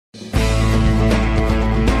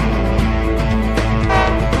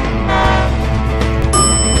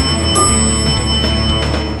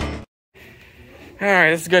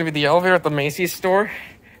Alright, this is going to be the elevator at the Macy store,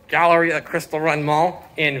 Galleria at Crystal Run Mall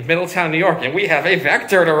in Middletown, New York, and we have a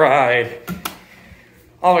Vector to ride.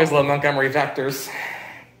 Always love Montgomery Vectors.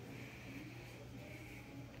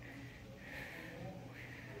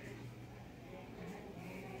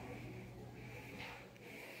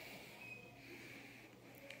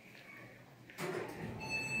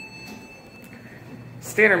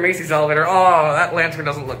 Standard Macy's elevator. Oh, that lantern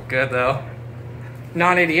doesn't look good though.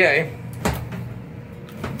 Non-ADA.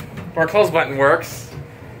 Our close button works.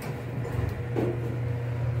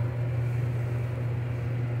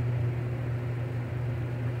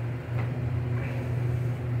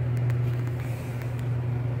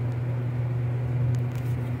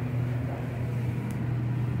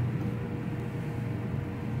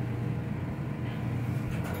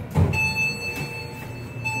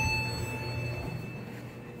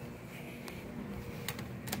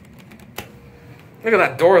 Look at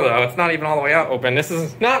that door though, it's not even all the way out open. This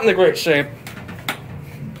is not in the great shape.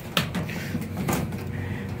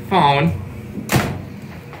 Phone.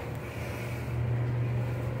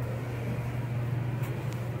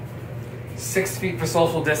 Six feet for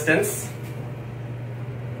social distance.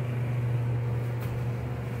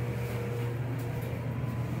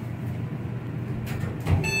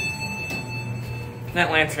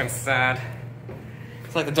 That lantern's sad.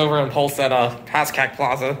 It's like the Dover and Pulse at Pascack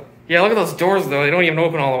Plaza. Yeah, look at those doors though, they don't even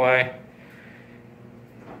open all the way.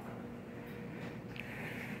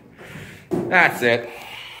 That's it.